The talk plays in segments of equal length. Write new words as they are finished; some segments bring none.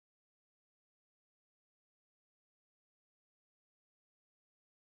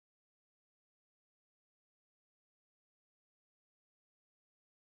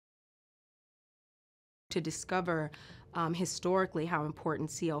To discover historically how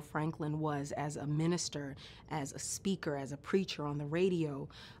important C.L. Franklin was as a minister, as a speaker, as a preacher on the radio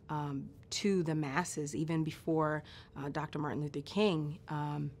to the masses, even before Dr. Martin Luther King,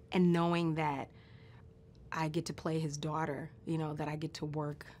 and knowing that I get to play his daughter, you know, that I get to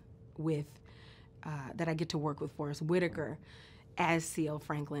work with, Forrest Whitaker as C.L.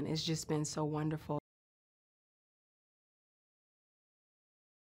 Franklin. It's just been so wonderful.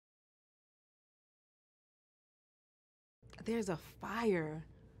 There's a fire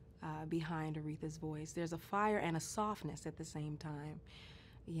behind Aretha's voice. There's a fire and a softness at the same time,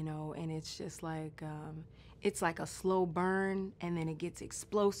 you know, and it's just like, it's like a slow burn, and then it gets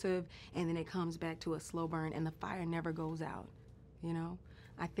explosive, and then it comes back to a slow burn, and the fire never goes out, you know?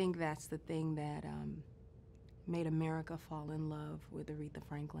 I think that's the thing that made America fall in love with Aretha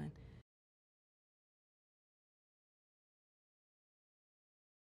Franklin.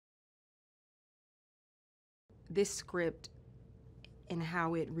 This script and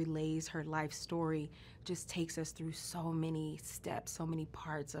how it relays her life story just takes us through so many steps, so many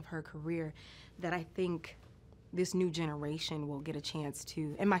parts of her career that I think this new generation will get a chance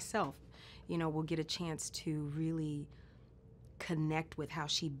to, and myself, you know, will get a chance to really connect with how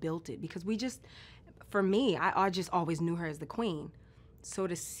she built it. Because we just, for me, I just always knew her as the queen. So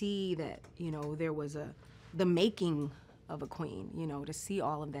to see that, you know, there was the making of a queen, you know, to see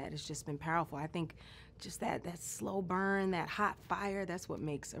all of that has just been powerful. I think just that slow burn, that hot fire, that's what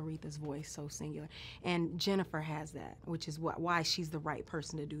makes Aretha's voice so singular. And Jennifer has that, which is why she's the right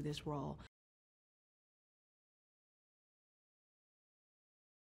person to do this role.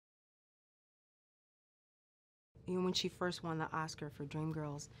 You know, when she first won the Oscar for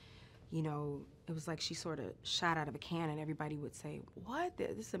Dreamgirls, you know, it was like she sort of shot out of a cannon. Everybody would say, what?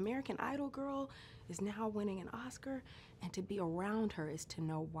 This American Idol girl is now winning an Oscar? And to be around her is to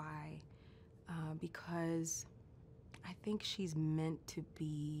know why. Because I think she's meant to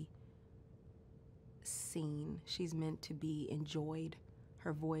be seen. She's meant to be enjoyed.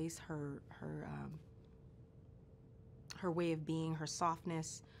 Her voice, her way of being, her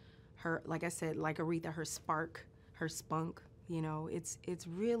softness, her, like I said, like Aretha, her spark, her spunk. You know, it's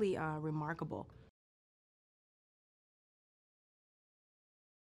really remarkable.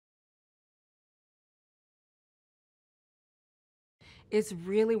 It's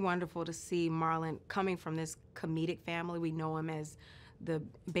really wonderful to see Marlon coming from this comedic family. We know him as the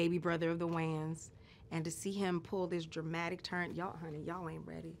baby brother of the Wayans. And to see him pull this dramatic turn, y'all, honey, y'all ain't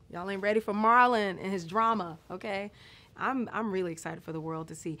ready. Y'all ain't ready for Marlon and his drama, okay? I'm really excited for the world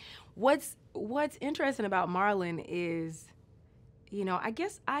to see. What's interesting about Marlon is, you know, I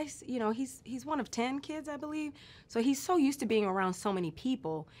guess you know, he's one of 10 kids, I believe. So he's so used to being around so many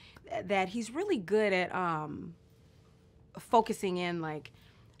people that he's really good at focusing in, like,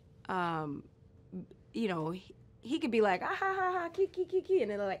 you know, he could be like, ah, ha, ha, ha, ki,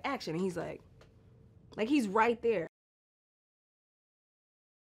 and then like action, and he's like he's right there.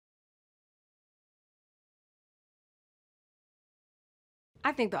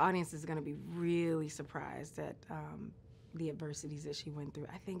 I think the audience is gonna be really surprised at the adversities that she went through.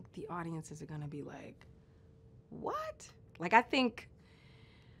 I think the audiences are gonna be like, what? Like, I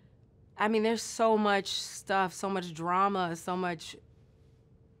mean, there's so much stuff, so much drama, so much,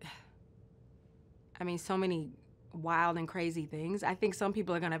 I mean, so many wild and crazy things. I think some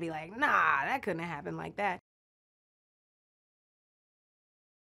people are gonna be like, nah, that couldn't have happened like that.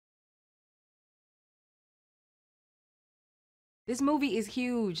 This movie is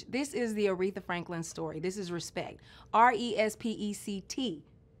huge. This is the Aretha Franklin story. This is respect. R-E-S-P-E-C-T.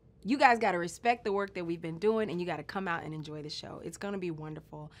 You guys gotta respect the work that we've been doing, and you gotta come out and enjoy the show. It's gonna be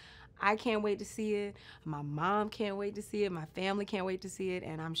wonderful. I can't wait to see it. My mom can't wait to see it. My family can't wait to see it.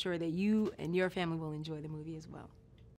 And I'm sure that you and your family will enjoy the movie as well.